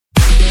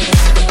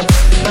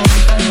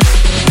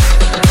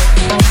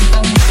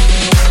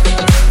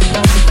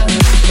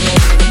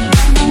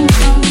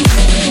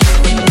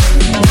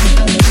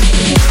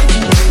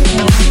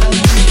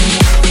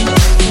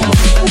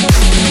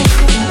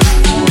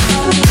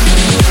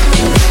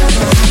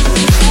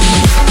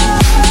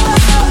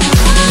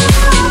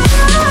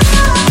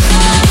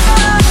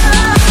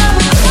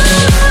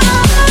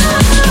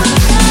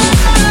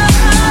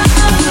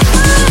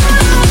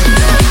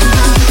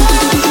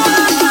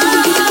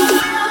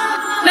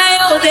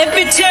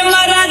पिछे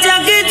मरा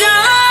जग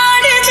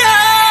जान जा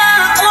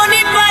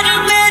ओनी पर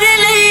मेरे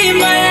लिए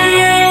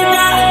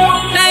मरदा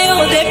मैं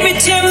ओदे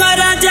पिछे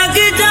मरा जग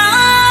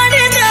जान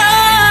जा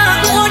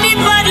ओनी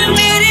पर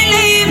मेरे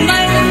लिए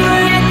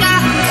मरदा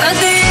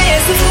कदे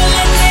इस फुल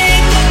ते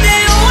कदे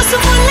उस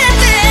फुल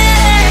ते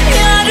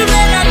यार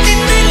मेरा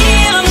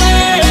तितलियां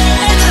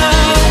मरदा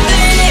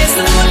कदे इस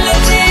फुल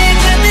ते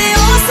कदे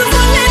उस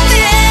फुल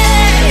ते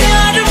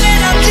यार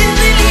मेरा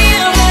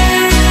तितलियां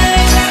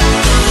मरदा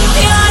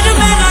यार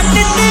मेरा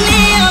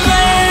तितलियां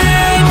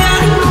मरदा